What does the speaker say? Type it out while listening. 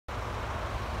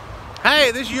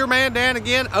Hey, this is your man Dan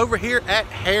again over here at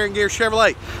Hair and Gear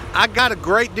Chevrolet. I got a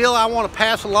great deal I want to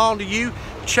pass along to you.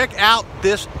 Check out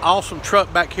this awesome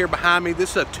truck back here behind me.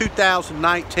 This is a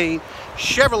 2019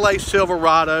 Chevrolet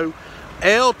Silverado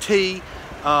LT.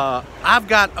 I've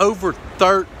got over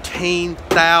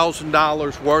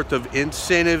 $13,000 worth of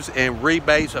incentives and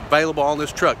rebates available on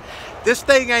this truck. This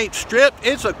thing ain't stripped,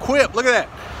 it's equipped. Look at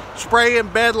that. Spray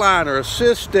and bed liner,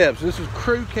 assist steps. This is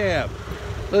crew cab.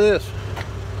 Look at this.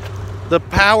 The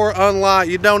power unlock.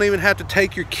 You don't even have to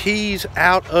take your keys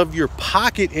out of your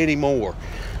pocket anymore.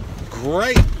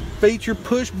 Great feature,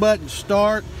 push button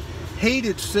start,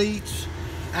 heated seats,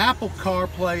 Apple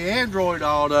CarPlay, Android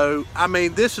Auto. I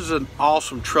mean, this is an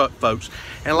awesome truck, folks.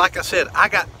 And like I said, I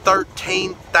got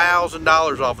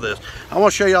 $13,000 off of this. I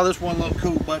want to show y'all this one little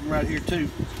cool button right here too.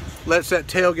 Lets that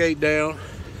tailgate down.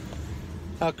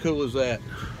 How cool is that?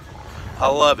 I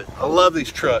love it. I love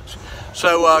these trucks.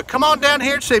 So come on down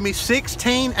here and see me,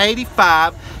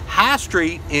 1685 High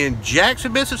Street in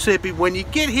Jackson, Mississippi. When you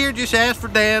get here, just ask for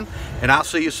Dan, and I'll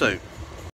see you soon.